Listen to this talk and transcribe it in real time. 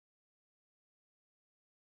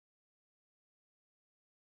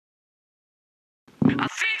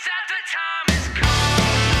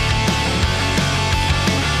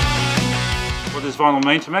does vinyl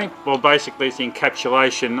mean to me? Well, basically it's the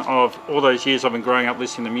encapsulation of all those years I've been growing up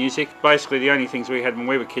listening to music. Basically the only things we had when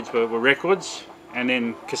we were kids were records, and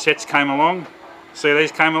then cassettes came along,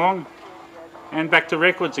 CDs came along, and back to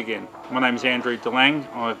records again. My name's Andrew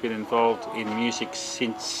DeLang. I've been involved in music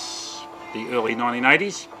since the early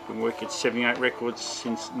 1980s. Been working at 78 Records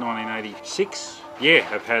since 1986. Yeah,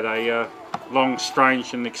 I've had a long,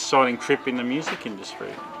 strange and exciting trip in the music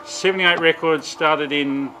industry. 78 Records started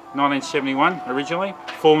in 1971 originally,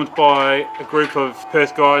 formed by a group of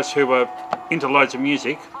Perth guys who were into loads of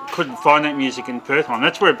music. Couldn't find that music in Perth, and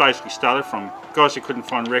that's where it basically started from. Guys who couldn't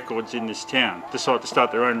find records in this town decided to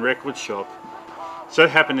start their own record shop. So that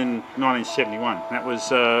happened in 1971. That was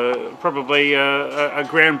probably a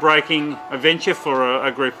groundbreaking adventure for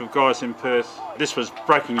a group of guys in Perth. This was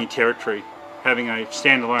breaking new territory, having a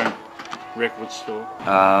standalone record store.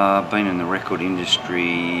 I've been in the record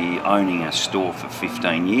industry owning a store for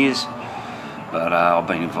 15 years, but I've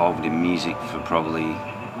been involved in music for probably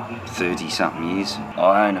 30 something years.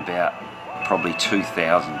 I own about probably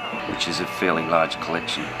 2,000, which is a fairly large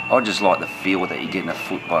collection. I just like the feel that you're getting a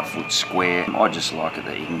foot by foot square. I just like it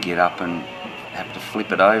that you can get up and have to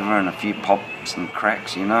flip it over and a few pops and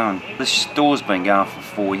cracks, you know. And the store's been going for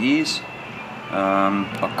 4 years.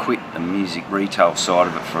 I quit the music retail side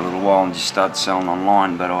of it for a little while and just started selling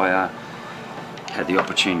online, but I had the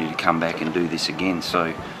opportunity to come back and do this again.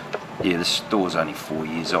 So yeah, the store's only 4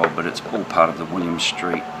 years old, but it's all part of the William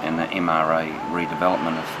Street and the MRA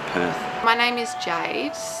redevelopment of Perth. My name is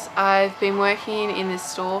Jade. I've been working in this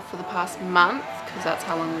store for the past month because that's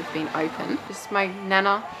how long we've been open. Just my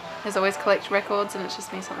nana has always collected records, and it's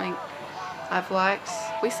just been something I've liked.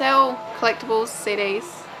 We sell collectibles, CDs,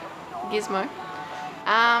 Gizmo.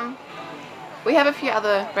 We have a few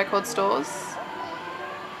other record stores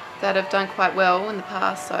that have done quite well in the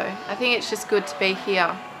past, so I think it's just good to be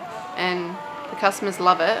here and the customers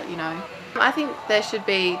love it, you know. I think there should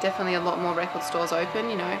be definitely a lot more record stores open,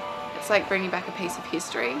 you know. It's like bringing back a piece of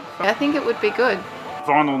history. I think it would be good.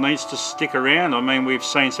 Vinyl needs to stick around. I mean, we've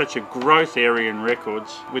seen such a growth area in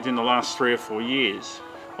records within the last 3 or 4 years.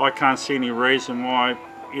 I can't see any reason why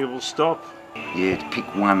it will stop. Yeah, to pick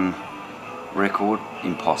one record,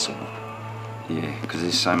 impossible. Yeah, because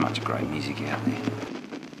there's so much great music out there.